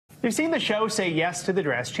You've seen the show Say Yes to the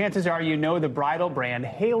Dress. Chances are you know the bridal brand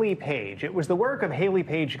Hayley Paige. It was the work of Hayley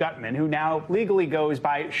Paige Gutman, who now legally goes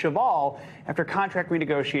by Cheval after contract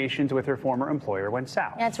renegotiations with her former employer went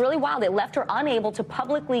south. Yeah, it's really wild. It left her unable to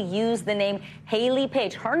publicly use the name Hayley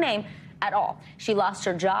Paige, her name, at all. She lost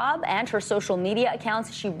her job and her social media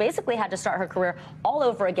accounts. She basically had to start her career all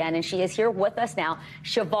over again, and she is here with us now.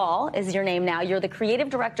 Cheval is your name now. You're the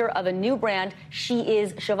creative director of a new brand. She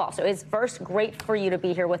is Cheval. So it's first great for you to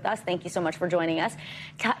be here with us. Thank you so much for joining us.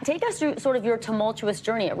 Take us through sort of your tumultuous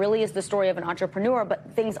journey. It really is the story of an entrepreneur, but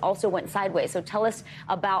things also went sideways. So tell us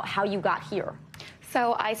about how you got here.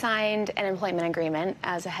 So I signed an employment agreement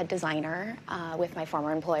as a head designer with my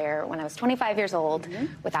former employer when I was 25 years old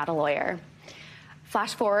without a lawyer.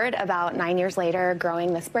 Flash forward about 9 years later,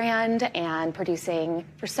 growing this brand and producing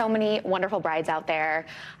for so many wonderful brides out there,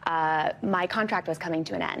 my contract was coming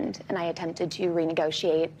to an end, and I attempted to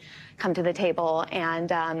renegotiate, come to the table, and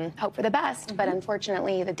hope for the best. But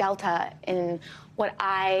unfortunately, the delta in what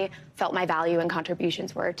I felt my value and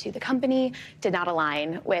contributions were to the company did not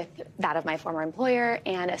align with that of my former employer,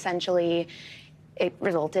 and essentially it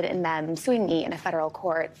resulted in them suing me in a federal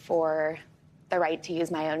court for the right to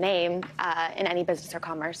use my own name in any business or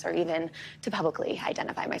commerce, or even to publicly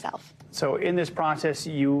identify myself. So in this process,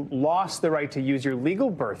 you lost the right to use your legal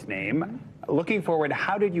birth name. Looking forward,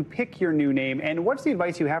 how did you pick your new name, and what's the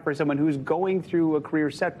advice you have for someone who's going through a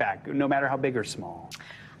career setback, no matter how big or small?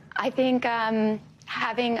 I think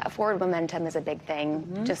having a forward momentum is a big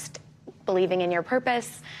thing. Just believing in your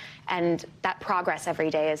purpose, and that progress every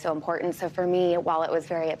day is so important. So for me, while it was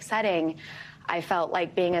very upsetting, I felt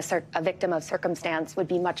like being a victim of circumstance would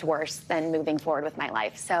be much worse than moving forward with my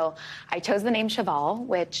life. So I chose the name Cheval,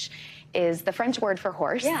 which is the French word for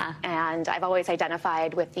horse. Yeah. And I've always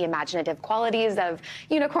identified with the imaginative qualities of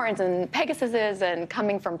unicorns and Pegasuses, and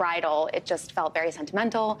coming from bridal, it just felt very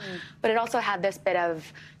sentimental. But it also had this bit of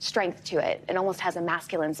strength to it. It almost has a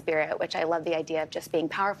masculine spirit, which I love the idea of just being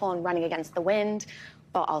powerful and running against the wind,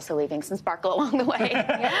 but also leaving some sparkle along the way.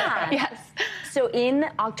 Yeah. Yes. So in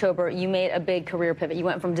October, you made a big career pivot. You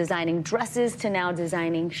went from designing dresses to now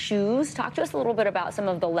designing shoes. Talk to us a little bit about some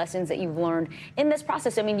of the lessons that you've learned in this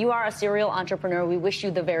process. I mean, you are a serial entrepreneur. We wish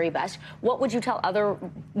you the very best. What would you tell other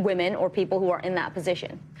women or people who are in that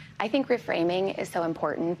position? I think reframing is so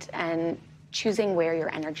important, and choosing where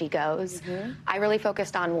your energy goes. I really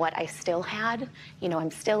focused on what I still had. You know,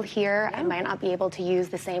 I'm still here. I might not be able to use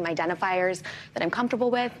the same identifiers that I'm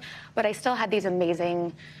comfortable with, but I still had these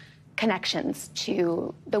amazing connections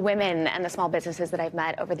to the women and the small businesses that I've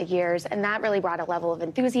met over the years. And that really brought a level of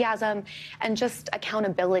enthusiasm and just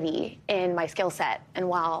accountability in my skill set. And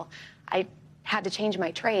while I had to change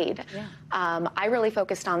my trade, I really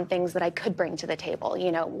focused on things that I could bring to the table.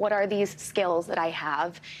 You know, what are these skills that I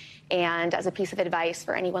have? And as a piece of advice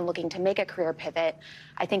for anyone looking to make a career pivot,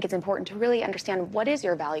 I think it's important to really understand what is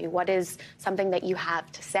your value, what is something that you have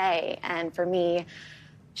to say. And for me,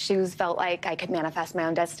 shoes felt like I could manifest my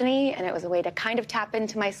own destiny, and it was a way to kind of tap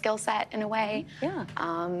into my skill set in a way. Yeah.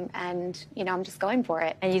 And, you know, I'm just going for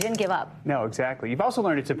it. And you didn't give up. No, exactly. You've also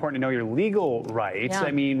learned it's important to know your legal rights. Yeah.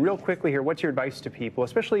 I mean, real quickly here, what's your advice to people,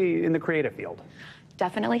 especially in the creative field?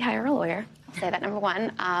 Definitely hire a lawyer. I'll say that, number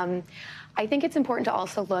one. I think it's important to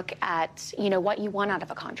also look at, you know, what you want out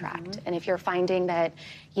of a contract. And if you're finding that,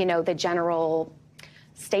 you know, the general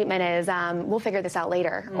statement is, we'll figure this out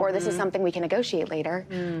later, or this is something we can negotiate later,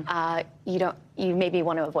 you maybe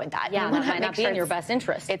want to avoid that. Yeah, that might not be in your best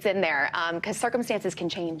interest. It's in there, because circumstances can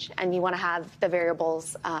change, and you want to have the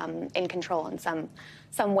variables in control in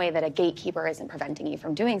some way that a gatekeeper isn't preventing you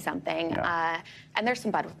from doing something. And there's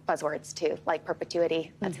some buzzwords too, like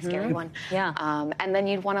perpetuity. That's a scary one. Yeah. And then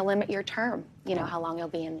you'd want to limit your term, you know, how long you'll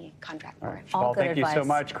be in the contract for. All right, Cheval, thank you so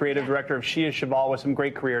much. Creative director of She is Cheval with some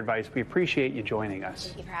great career advice. We appreciate you joining us.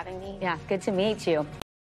 Thank you for having me. Yeah, good to meet you.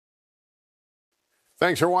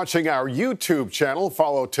 Thanks for watching our YouTube channel.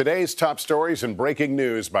 Follow today's top stories and breaking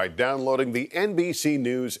news by downloading the NBC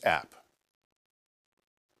News app.